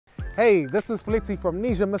Hey, this is Feleti from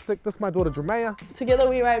Nesian Mystik. This is my daughter Dremayer. Together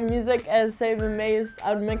we write music as Save and May's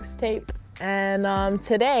out mixtape. And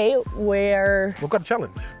today we've got a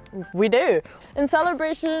challenge. We do. In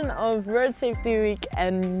celebration of Road Safety Week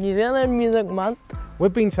and New Zealand Music Month,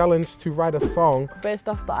 we've been challenged to write a song based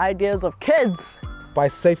off the ideas of kids by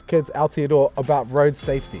Safe Kids Aotearoa about road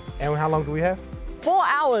safety. And how long do we have? 4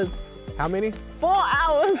 hours. How many? 4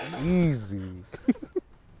 hours. Easy.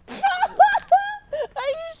 Are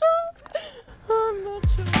you sure? I'm not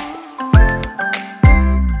sure.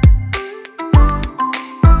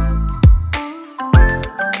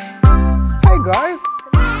 Hey guys.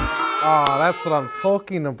 Oh, that's what I'm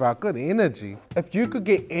talking about. Good energy. If you could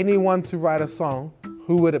get anyone to write a song,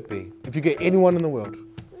 who would it be? If you get anyone in the world?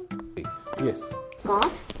 Yes.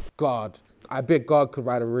 God? God. I bet God could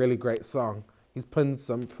write a really great song. He's penned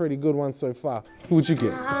some pretty good ones so far. Who would you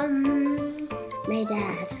get? My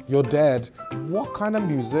dad. Your dad. What kind of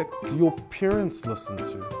music do your parents listen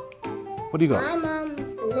to? What do you got? My mom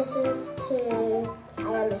listens to I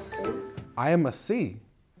Am a C. I Am a C.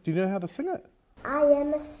 Do you know how to sing it? I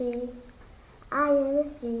am a C. I am a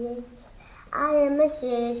C. I am a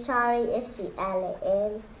C. Sorry, it's the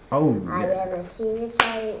L-A-N. Oh, yeah. I am a C.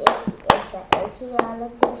 Sorry, it's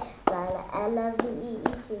H-I-H-E-L-P.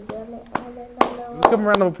 L-L-V-E-E-T. Give them a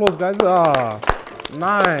round of applause, guys. Ah,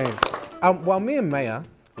 nice. Well, me and Maya,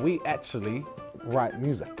 we actually write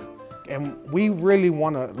music. And we really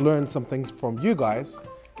want to learn some things from you guys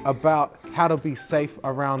about how to be safe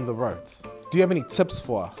around the roads. Do you have any tips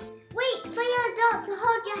for us? Wait for your dog to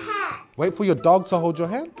hold your hand. Wait for your dog to hold your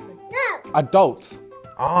hand? No. Adults.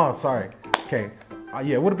 Oh, sorry. Okay.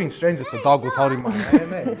 Yeah, it would have been strange if the dog was holding my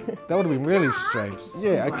hand. Eh? That would have been really strange.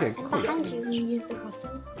 Yeah, okay, cool. Behind you, you use the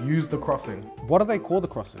crossing. Use the crossing. What do they call the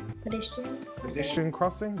crossing? Pedestrian. Pedestrian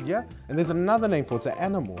crossing, yeah. And there's another name for it. It's an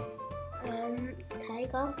animal.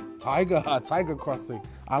 Tiger. Tiger crossing.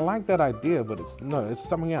 I like that idea, but it's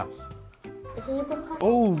something else. Zebra crossing.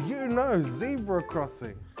 Oh, you know, zebra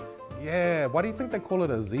crossing. Yeah, why do you think they call it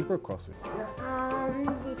a zebra crossing?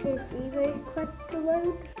 Because zebras cross the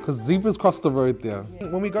road. Because zebras cross the road there.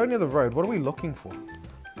 When we go near the road, what are we looking for?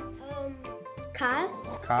 Cars.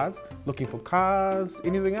 Cars? Looking for cars.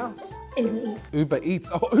 Anything else? Uber Eats. Uber Eats.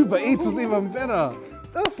 Oh, Uber Eats is even better.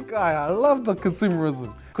 This guy, I love the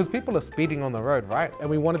consumerism. Because people are speeding on the road, right? And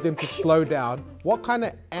we wanted them to slow down. What kind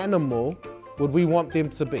of animal would we want them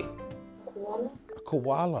to be? Koala. A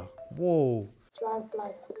koala. Whoa. Drive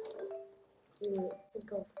like you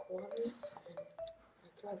think of koalas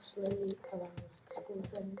and drive slowly around like school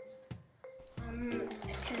zones.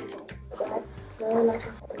 Drive slow like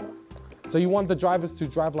a sloth. So you want the drivers to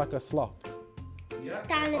drive like a sloth? Yeah.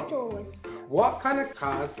 Dinosaurs. What kind of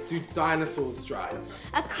cars do dinosaurs drive?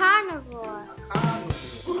 A carnivore.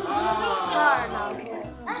 Carnivore.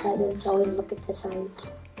 Tell them to always look at the signs.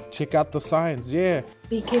 Check out the signs, yeah.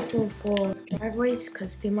 Be careful for driveways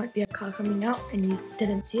because there might be a car coming out and you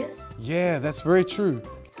didn't see it. Yeah, that's very true.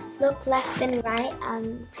 Look left and right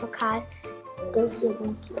for cars. Don't see a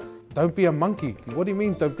monkey. Don't be a monkey. What do you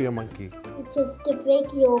mean, don't be a monkey? It is to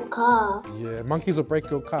break your car. Yeah, monkeys will break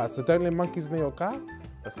your car. So don't let monkeys near your car.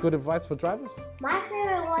 That's good advice for drivers. My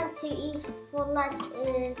favorite one to eat for lunch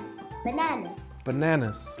is bananas.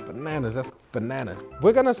 Bananas, that's bananas.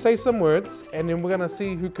 We're gonna say some words and then we're gonna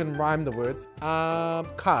see who can rhyme the words.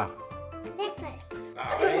 Car. Necklace.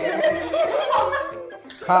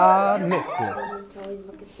 Car necklace.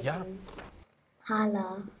 Yeah.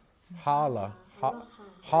 Hala. Hala.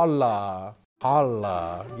 Hala.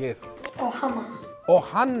 Hala. Yes. Ohana.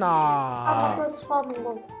 Ohana. That's fun.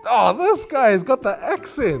 Oh, this guy's got the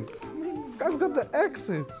accents. This guy's got the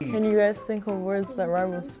accents. Can you guys think of words that rhyme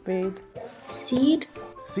with speed? Seed.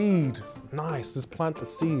 Seed. Nice. Just plant the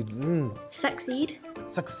seed. Succeed.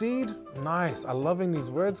 Succeed. Nice. I'm loving these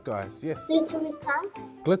words, guys. Yes. Glittery car.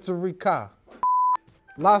 Glittery car.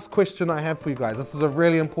 Last question I have for you guys. This is a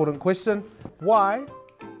really important question. Why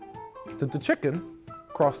did the chicken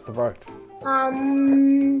cross the road?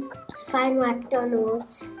 To find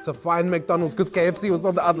McDonald's. To find McDonald's because KFC was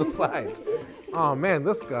on the other side. Oh man,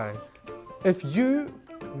 this guy. If you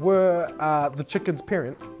were the chicken's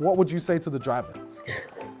parent, what would you say to the driver?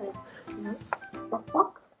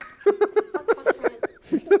 Walk.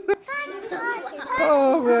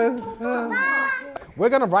 Oh man. We're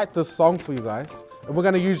gonna write this song for you guys and we're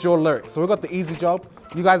gonna use your lyrics. So we got the easy job.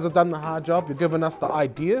 You guys have done the hard job. You're giving us the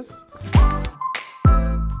ideas.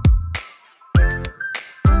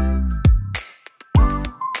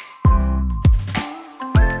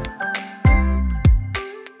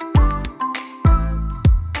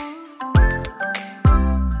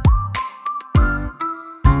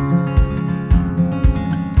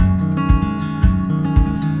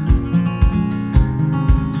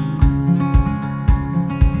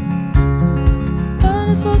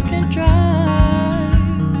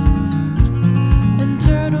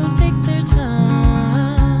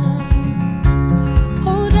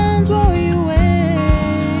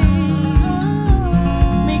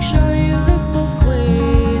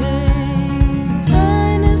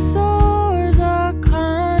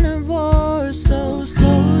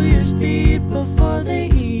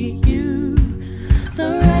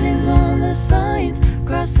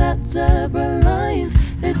 cross that zebra lines.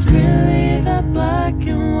 It's really that black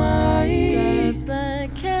and white.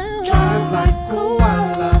 Drive like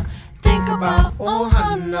koala, think about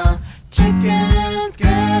whānau. Chickens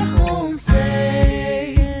get home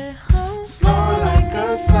safe. Slow like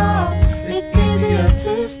a sloth, it's easier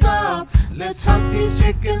to stop. Let's help these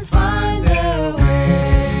chickens find their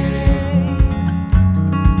way.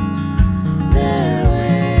 Their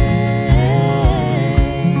way.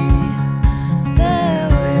 Their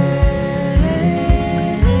way.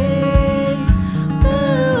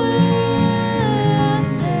 Their way.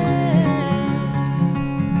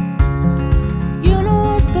 You know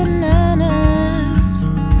what's bananas?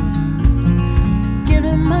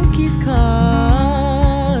 Giving monkeys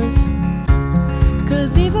cars.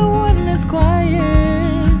 'Cause even when it's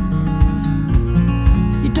quiet,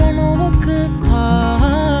 you don't know what could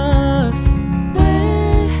pass.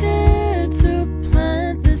 We're here to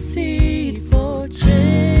plant the seed for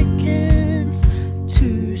chickens to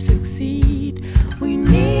succeed. We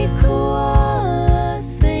need koala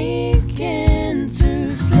thinking to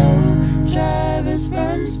slow drivers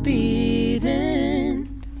from speeding.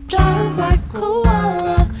 Drive like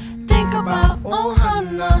koala, think about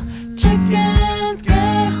whānau. Chickens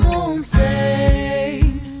get home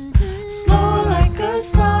safe. Slow like a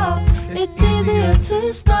sloth, it's easier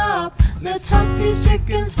to stop. Let's help these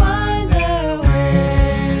chickens find their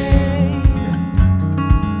way.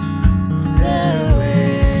 Their way.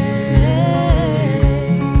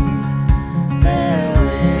 Their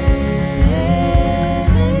way.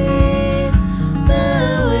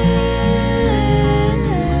 Their way.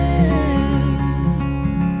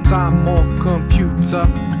 Time more computer.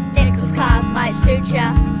 Nicholas cars might suit ya.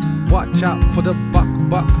 Watch out for the buck.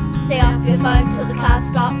 Stay off your phone till the cars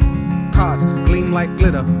stop. Cars gleam like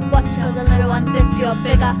glitter. Watch for the little ones if you're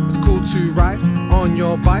bigger. It's cool to ride on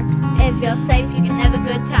your bike. If you're safe, you can have a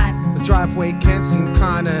good time. The driveway can seem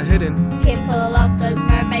kinda hidden. Careful of those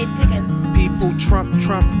mermaid pickens. People trump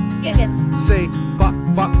Chickens, say buck.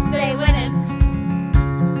 they